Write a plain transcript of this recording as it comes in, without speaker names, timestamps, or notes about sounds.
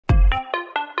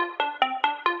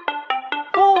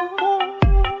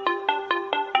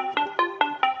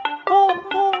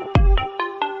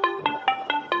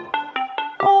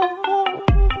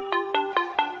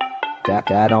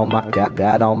got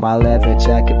on my leather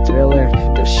jacket Thriller.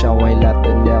 The show ain't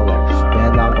nothing iller.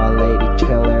 Man, I'm a lady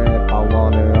killer. If I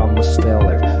want her, I'ma steal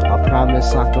her. I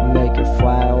promise I can make her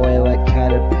fly away like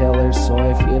caterpillars. So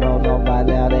if you don't know by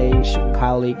now, then you should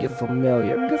probably get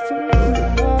familiar.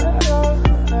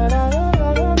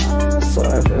 So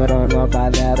if you don't know by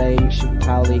now, then you should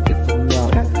probably get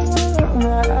familiar.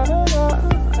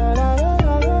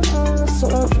 So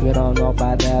if you don't know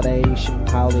by now, then you should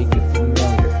probably get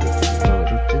familiar.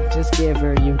 Just give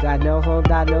her, you got no hold,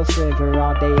 got no sliver.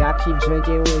 All day I keep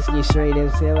drinking whiskey straight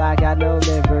until I got no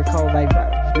liver. Cold like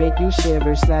that, make you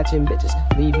shiver, snatching bitches,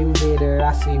 leave you bitter.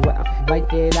 I see what like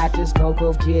that, I just go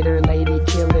get her, lady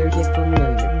killer, get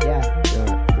familiar, yeah.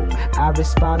 I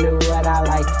respond to what I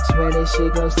like. Swear this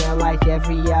shit goes down like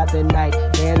every other night.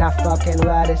 Man, I fucking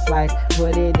love this life.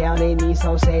 Put it down in these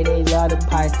hoes say they love the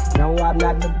pipe. No, I'm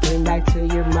not the bring back to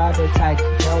your mother type.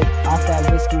 No, off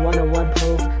that whiskey 101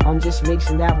 proof. I'm just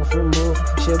mixing that with remove.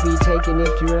 Should be taken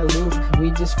if you're aloof. We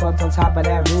just fucked on top of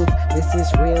that roof. This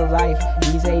is real life.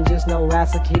 These ain't just no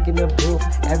rats are kicking the roof.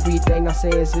 Everything I say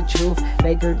is the truth.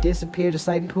 Make her disappear just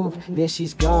like poof. Then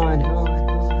she's gone.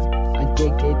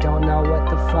 Addicted, don't know what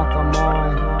the fuck I'm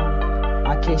on.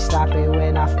 I can't stop it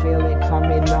when I feel it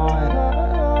coming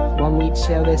on. When we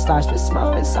chill, it starts to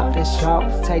smoke, something strong.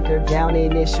 Take her down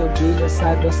and then she'll be the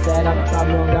cycle that I'm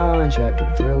coming on. Check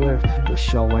the Thriller, the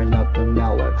show ain't nothing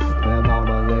iller. Man, I'm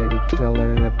a lady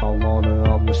killer. If I want her,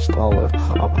 I'ma steal her.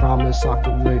 I promise I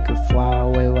can make her fly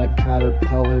away like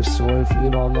caterpillars. So if you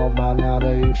don't know by now,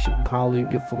 then you should probably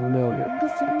get familiar.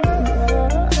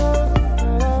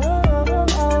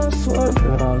 So if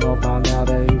you don't know by now,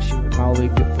 then you should probably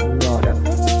get familiar.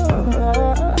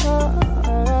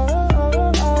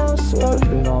 So if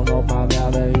you don't know by now,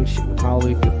 then you should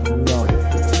probably get familiar.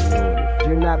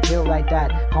 You're not built like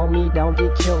that, homie, don't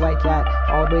get killed like that.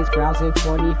 Always browsing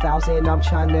 20,000, I'm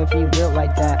trying to be real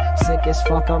like that. Sick as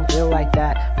fuck, I'm real like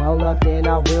that. Roll up, then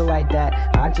I will like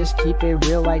that. I just keep it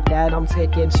real like that. I'm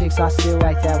taking chicks, I still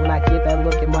like that. When I get that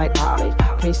look in my eye,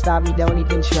 can't stop me, don't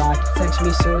even try. Text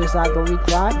me soon as I go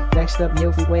reply. Next up,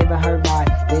 Nilfy waving her by.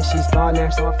 Then she's gone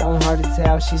there, so I'm hard to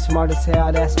tell. She's smart as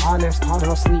hell, that's honors. I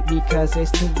don't sleep because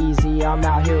it's too easy. I'm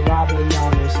out here robbing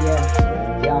honors, yeah.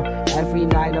 Every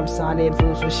night I'm signing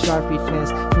boots with Sharpie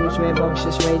fence. Boots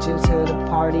rambunctious, raging to the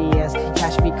party, yes.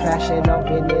 Catch me crashing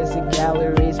open in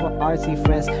galleries with artsy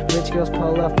friends. Rich girls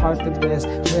pull up park the best.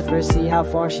 With her, see how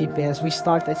far she bends. We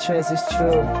start the trends, it's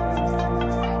true.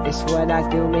 It's what I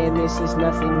do, man, this is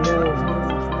nothing new.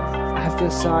 I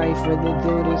feel sorry for the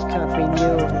dude who's covering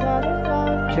you.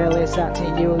 Girl, it's up to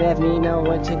you, let me know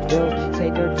what to do.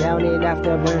 Take her down and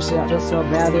after mercy, I feel so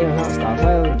bad it won't stop.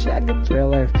 Oh, check the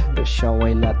Thriller, the show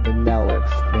ain't nothing iller.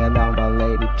 Man, I'm a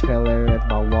lady killer. If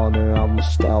I want her, I'ma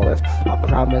steal her. I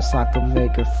promise I can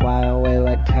make her fly away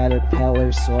like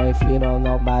caterpillars. So if you don't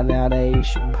know by now, then you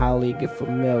should probably get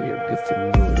familiar. So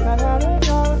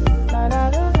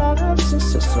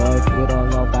if you don't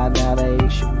know by now, then you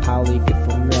should probably get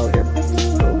familiar.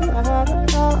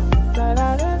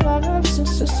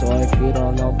 So if you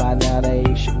don't know by now, then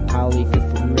you should probably get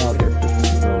familiar.